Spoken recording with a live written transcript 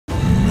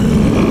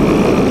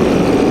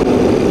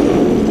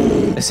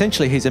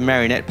Essentially, he's a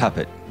marionette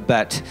puppet,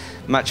 but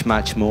much,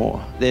 much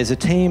more. There's a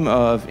team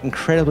of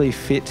incredibly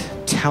fit,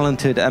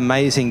 talented,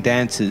 amazing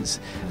dancers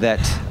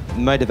that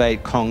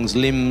motivate Kong's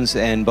limbs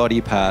and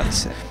body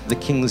parts. The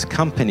King's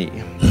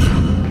Company.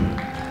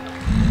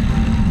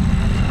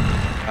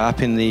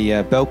 Up in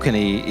the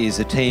balcony is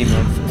a team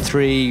of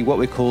 3 what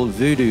we call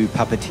voodoo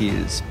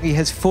puppeteers. He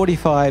has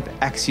 45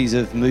 axes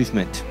of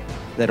movement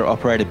that are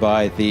operated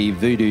by the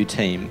voodoo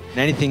team.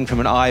 Anything from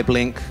an eye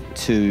blink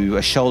to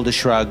a shoulder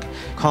shrug.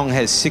 Kong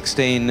has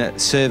 16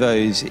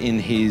 servos in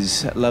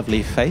his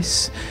lovely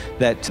face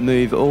that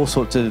move all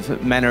sorts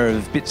of manner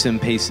of bits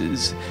and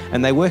pieces,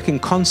 and they work in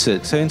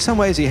concert. So in some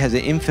ways he has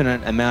an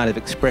infinite amount of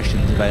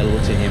expressions available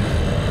to him.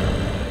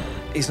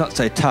 He's not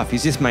so tough,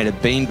 he's just made of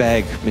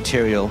beanbag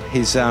material.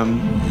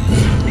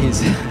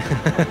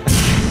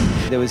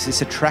 There was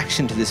this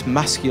attraction to this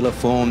muscular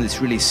form, this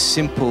really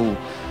simple,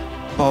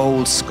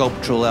 bold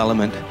sculptural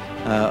element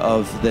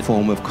of the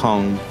form of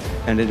Kong,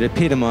 and it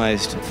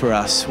epitomised for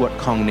us what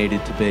Kong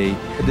needed to be.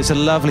 But there's a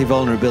lovely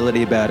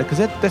vulnerability about it, because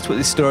that's what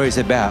this story is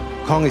about.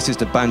 Kong is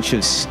just a bunch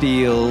of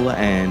steel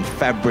and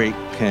fabric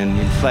and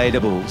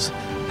inflatables.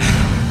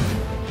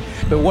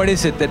 But what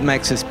is it that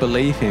makes us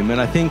believe him?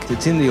 And I think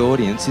it's in the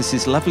audience. It's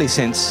this lovely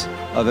sense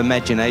of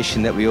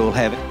imagination that we all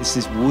have. It's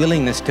this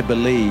willingness to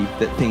believe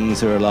that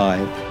things are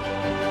alive.